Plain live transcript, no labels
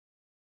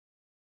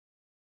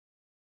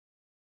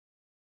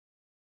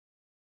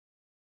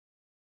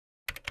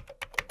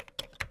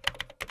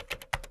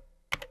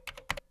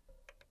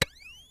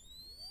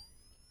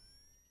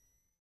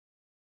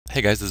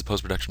Hey guys, this is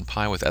Post-Production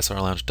Pi with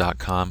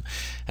srlounge.com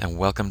and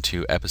welcome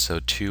to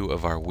episode 2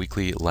 of our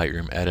weekly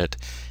Lightroom edit.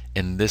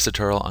 In this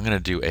tutorial, I'm going to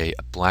do a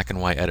black and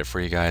white edit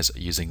for you guys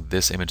using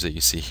this image that you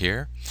see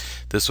here.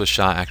 This was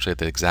shot actually at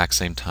the exact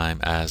same time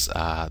as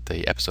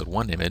the episode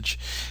 1 image,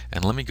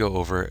 and let me go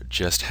over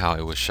just how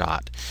it was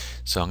shot.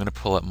 So I'm going to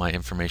pull up my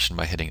information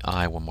by hitting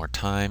I one more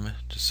time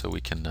just so we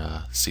can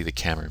see the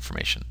camera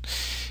information.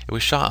 It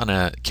was shot on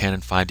a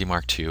Canon 5D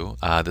Mark II.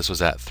 This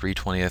was at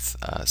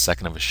 3/20th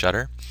second of a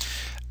shutter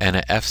and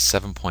at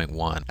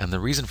f7.1, and the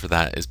reason for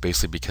that is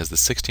basically because the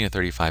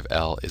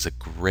 16-35L is a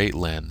great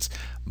lens,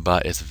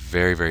 but it's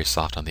very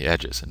soft on the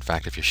edges. In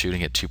fact, if you're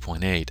shooting at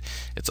 2.8,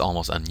 it's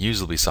almost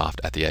unusably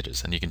soft at the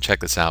edges, and you can check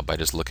this out by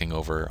just looking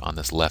over on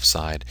this left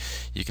side.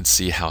 You can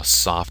see how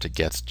soft it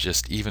gets,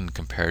 just even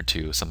compared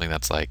to something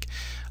that's like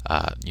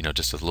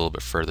just a little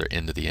bit further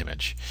into the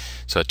image.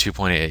 So at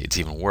 2.8 it's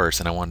even worse,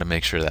 and I wanted to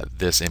make sure that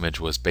this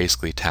image was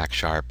basically tack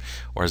sharp,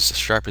 or as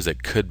sharp as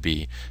it could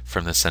be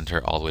from the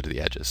center all the way to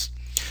the edges.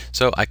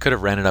 So I could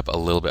have ran it up a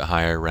little bit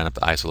higher, ran up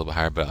the ISO a little bit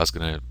higher, but I was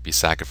going to be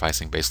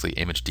sacrificing basically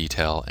image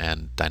detail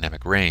and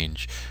dynamic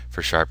range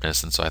for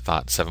sharpness, and so I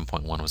thought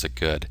 7.1 was a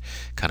good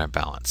kind of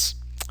balance.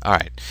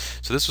 Alright,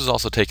 so this was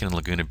also taken in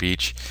Laguna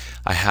Beach.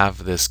 I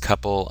have this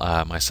couple,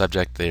 my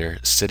subject, they're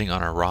sitting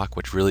on a rock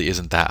which really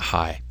isn't that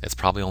high. It's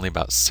probably only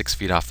about 6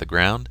 feet off the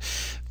ground,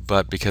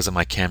 but because of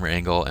my camera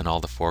angle and all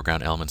the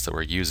foreground elements that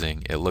we're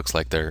using, it looks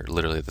like they're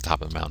literally at the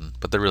top of the mountain,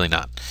 but they're really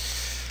not.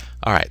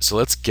 Alright, so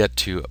let's get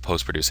to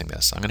post-producing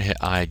this. I'm going to hit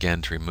I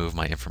again to remove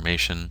my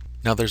information.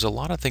 Now there's a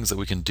lot of things that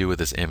we can do with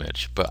this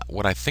image, but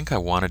what I think I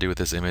want to do with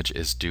this image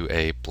is do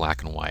a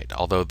black and white.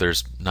 Although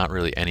there's not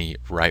really any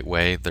right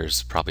way,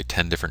 there's probably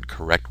 10 different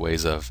correct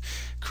ways of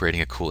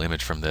creating a cool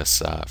image from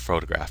this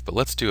photograph. But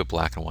let's do a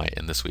black and white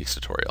in this week's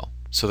tutorial.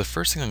 So the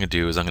first thing I'm going to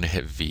do is I'm going to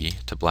hit V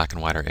to black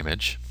and white our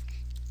image.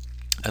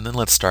 And then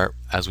let's start,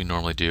 as we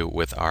normally do,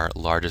 with our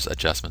largest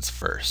adjustments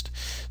first.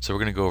 So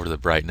we're going to go over to the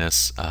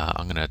brightness.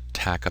 I'm going to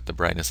tack up the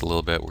brightness a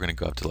little bit. We're going to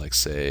go up to, like,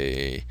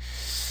 say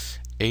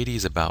 80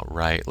 is about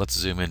right. Let's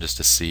zoom in just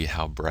to see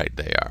how bright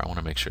they are. I want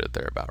to make sure that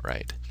they're about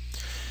right.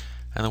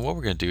 And then what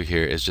we're going to do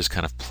here is just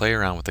kind of play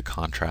around with the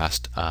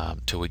contrast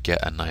till we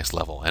get a nice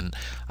level. And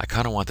I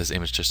kind of want this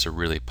image just to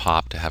really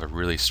pop, to have a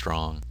really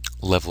strong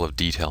level of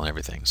detail and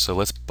everything. So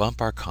let's bump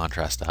our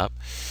contrast up.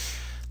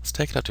 Let's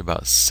take it up to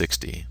about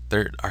 60.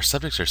 Our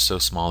subjects are so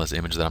small in this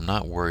image that I'm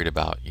not worried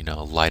about,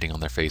 lighting on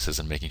their faces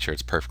and making sure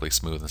it's perfectly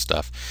smooth and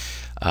stuff.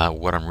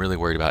 What I'm really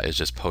worried about is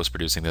just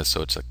post-producing this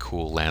so it's a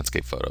cool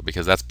landscape photo,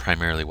 because that's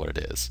primarily what it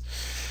is.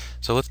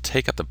 So let's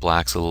take up the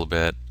blacks a little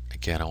bit.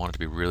 Again, I want it to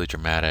be really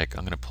dramatic.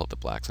 I'm going to pull up the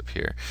blacks up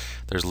here.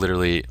 There's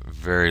literally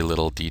very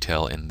little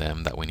detail in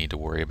them that we need to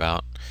worry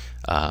about.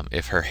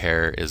 If her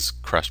hair is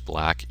crushed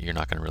black, you're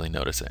not going to really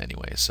notice it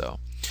anyway. So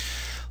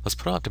let's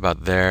put it up to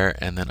about there,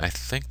 and then I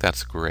think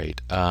that's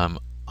great.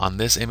 On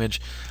this image,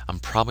 I'm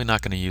probably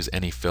not going to use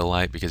any fill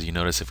light, because you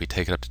notice if we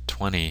take it up to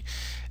 20,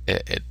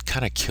 it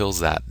kind of kills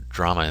that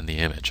drama in the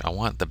image. I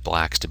want the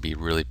blacks to be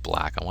really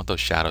black. I want those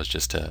shadows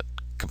just to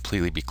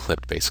completely be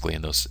clipped, basically,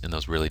 in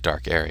those really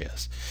dark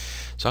areas.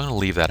 So I'm going to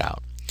leave that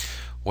out.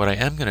 What I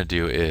am going to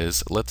do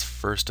is, let's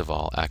first of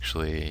all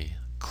actually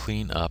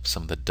clean up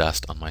some of the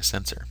dust on my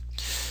sensor.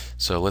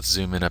 So let's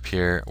zoom in up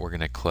here. We're going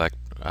to collect,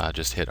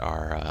 just hit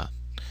our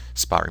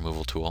spot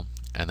removal tool,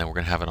 and then we're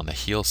going to have it on the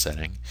heel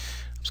setting.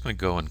 I'm just going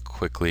to go and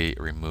quickly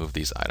remove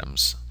these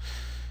items.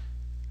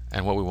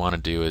 And what we want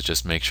to do is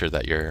just make sure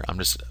that I'm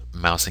just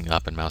mousing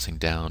up and mousing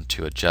down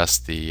to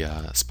adjust the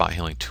spot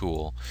healing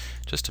tool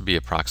just to be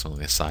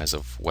approximately the size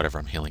of whatever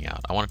I'm healing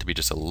out. I want it to be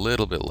just a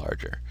little bit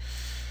larger.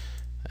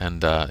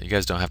 And you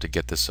guys don't have to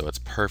get this so it's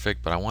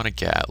perfect, but I want to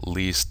get at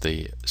least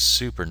the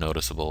super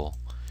noticeable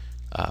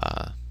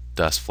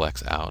dust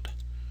flecks out.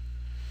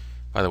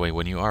 By the way,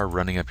 when you are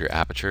running up your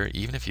aperture,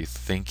 even if you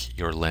think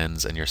your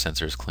lens and your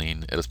sensor is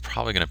clean, it is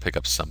probably going to pick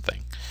up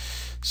something.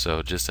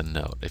 So just a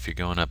note, if you're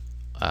going up,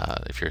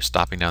 if you're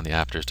stopping down the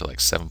apertures to like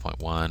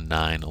 7.1,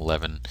 9,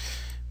 11,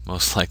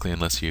 most likely,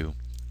 unless you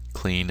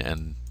clean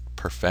and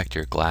perfect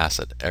your glass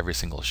at every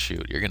single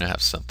shoot, you're going to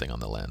have something on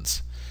the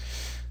lens.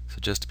 So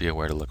just to be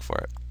aware to look for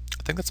it.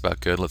 I think that's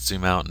about good. Let's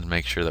zoom out and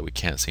make sure that we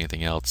can't see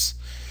anything else.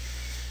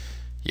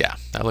 Yeah,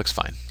 that looks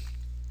fine.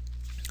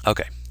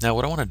 Okay, now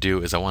what I want to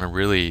do is I want to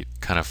really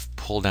kind of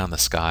pull down the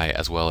sky,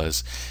 as well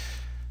as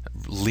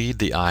lead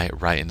the eye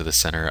right into the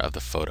center of the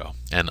photo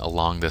and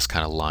along this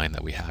kind of line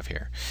that we have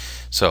here.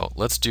 So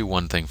let's do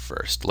one thing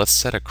first. Let's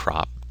set a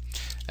crop,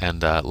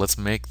 and let's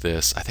make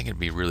this, I think it'd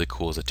be really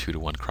cool as a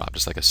 2:1 crop,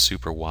 just like a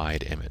super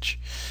wide image.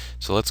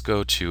 So let's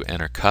go to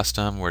enter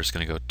custom. We're just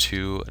going to go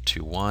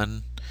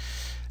 2:1,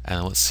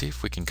 and let's see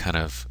if we can kind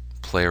of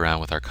play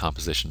around with our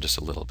composition just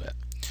a little bit.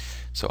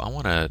 So I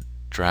want to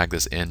drag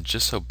this in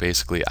just so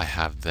basically I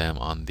have them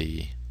on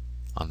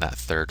that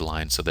third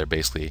line. So they're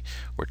basically,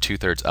 we're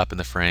 2/3 up in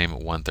the frame,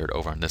 1/3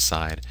 over on this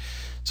side.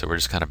 So we're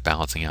just kind of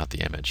balancing out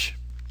the image.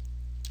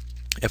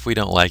 If we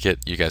don't like it,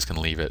 you guys can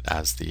leave it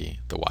as the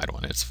wide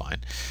one, it's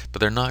fine.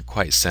 But they're not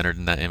quite centered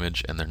in that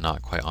image, and they're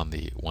not quite on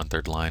the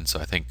 1/3 line, so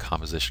I think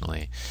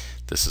compositionally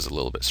this is a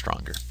little bit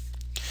stronger.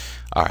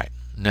 Alright,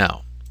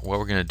 now what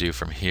we're going to do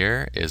from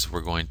here is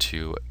we're going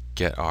to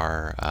get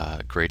our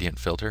gradient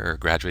filter or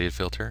graduated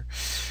filter,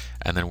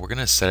 and then we're going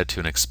to set it to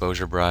an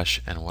exposure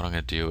brush, and what I'm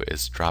going to do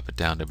is drop it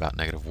down to about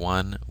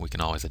 -1. We can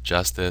always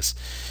adjust this,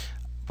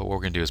 but what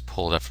we're going to do is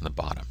pull it up from the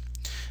bottom.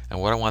 And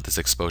what I want this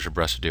exposure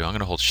brush to do, I'm going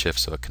to hold shift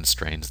so it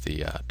constrains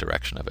the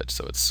direction of it,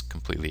 so it's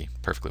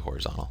perfectly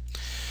horizontal.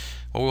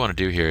 What we want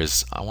to do here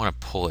is I want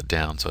to pull it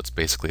down so it's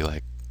basically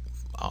like,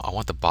 I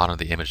want the bottom of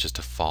the image just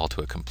to fall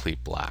to a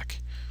complete black.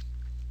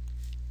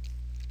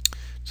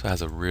 So it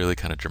has a really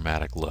kind of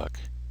dramatic look.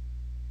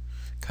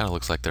 Kind of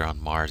looks like they're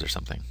on Mars or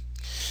something.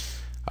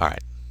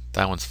 Alright,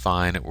 that one's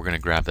fine. We're going to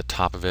grab the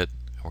top of it,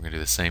 and we're going to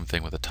do the same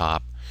thing with the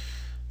top.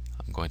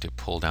 I'm going to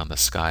pull down the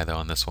sky though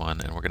on this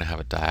one, and we're going to have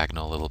it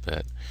diagonal a little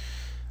bit.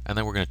 And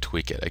then we're going to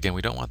tweak it. Again,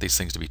 we don't want these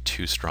things to be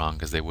too strong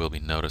because they will be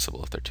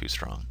noticeable if they're too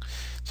strong.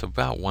 So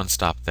about one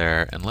stop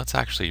there, and let's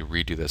actually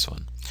redo this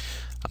one.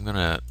 I'm going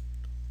to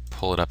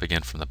pull it up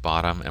again from the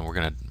bottom, and we're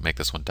going to make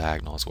this one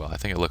diagonal as well. I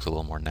think it looks a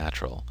little more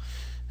natural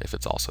if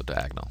it's also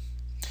diagonal.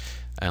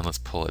 And let's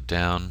pull it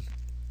down.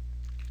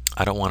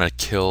 I don't want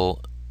to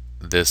kill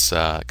this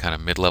kind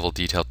of mid-level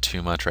detail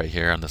too much right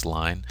here on this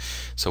line.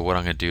 So what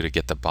I'm going to do to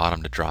get the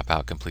bottom to drop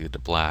out completely to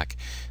black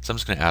is I'm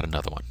just going to add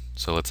another one.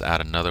 So let's add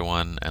another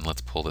one, and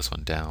let's pull this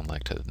one down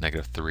like to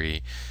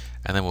 -3,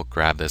 and then we'll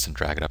grab this and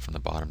drag it up from the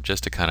bottom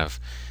just to kind of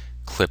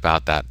clip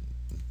out that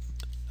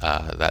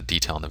that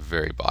detail on the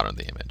very bottom of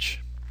the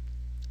image.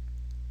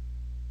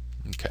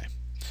 Okay,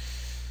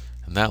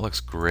 and that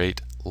looks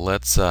great.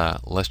 Let's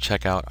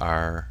check out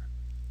our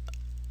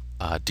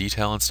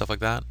detail and stuff like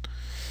that.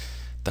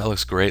 That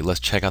looks great. Let's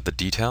check out the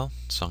detail.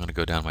 So I'm going to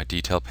go down my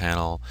detail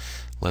panel.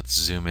 Let's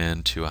zoom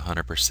in to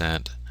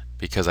 100%.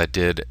 Because I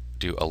did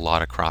do a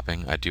lot of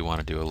cropping, I do want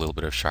to do a little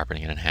bit of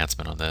sharpening and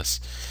enhancement on this.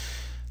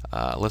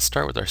 Let's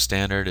start with our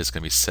standard. It's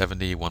going to be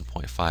 70,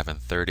 1.5,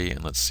 and 30,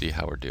 and let's see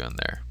how we're doing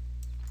there.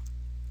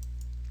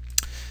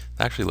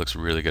 That actually looks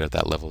really good at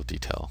that level of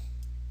detail,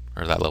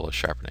 or that level of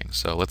sharpening.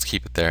 So let's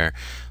keep it there.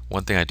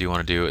 One thing I do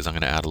want to do is I'm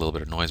going to add a little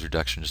bit of noise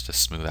reduction just to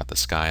smooth out the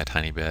sky a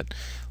tiny bit.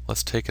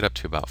 Let's take it up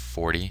to about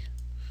 40.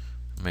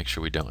 Make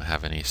sure we don't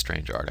have any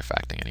strange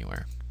artifacting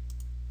anywhere.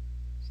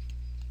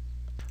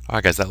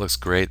 Alright guys, that looks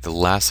great. The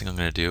last thing I'm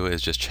going to do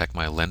is just check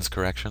my lens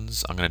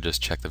corrections. I'm going to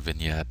just check the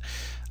vignette.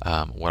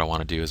 What I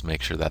want to do is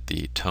make sure that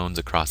the tones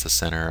across the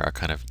center are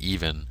kind of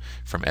even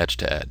from edge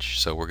to edge.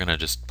 So we're going to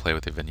just play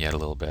with the vignette a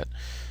little bit,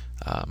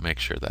 make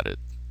sure that it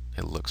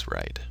looks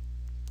right.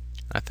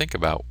 I think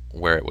about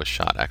where it was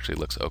shot actually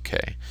looks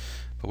okay.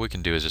 What we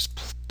can do is just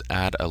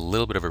add a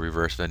little bit of a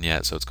reverse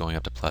vignette, so it's going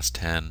up to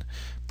 +10,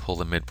 pull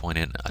the midpoint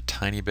in a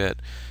tiny bit,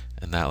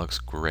 and that looks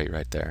great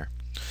right there.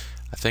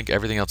 I think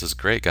everything else is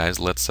great, guys.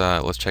 Let's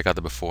check out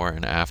the before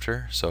and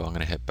after. So I'm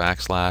going to hit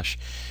 \.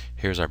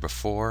 Here's our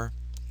before.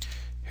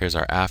 Here's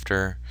our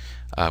after.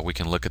 We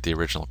can look at the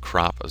original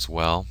crop as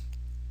well.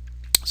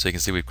 So you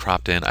can see we've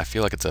cropped in. I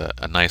feel like it's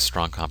a nice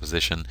strong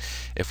composition.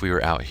 If we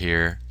were out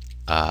here,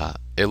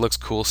 it looks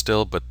cool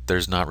still, but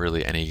there's not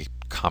really any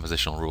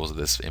compositional rules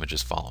that this image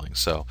is following.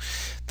 So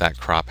that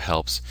crop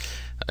helps.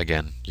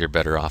 Again, you're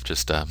better off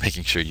just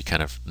making sure you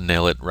kind of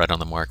nail it right on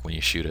the mark when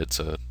you shoot it,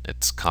 so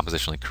it's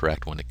compositionally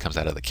correct when it comes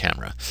out of the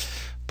camera.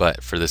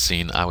 But for this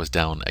scene, I was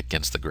down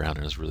against the ground,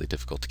 and it was really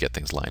difficult to get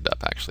things lined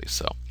up actually.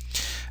 So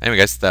anyway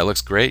guys, that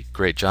looks great.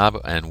 Great job,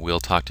 and we'll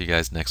talk to you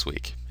guys next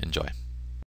week. Enjoy.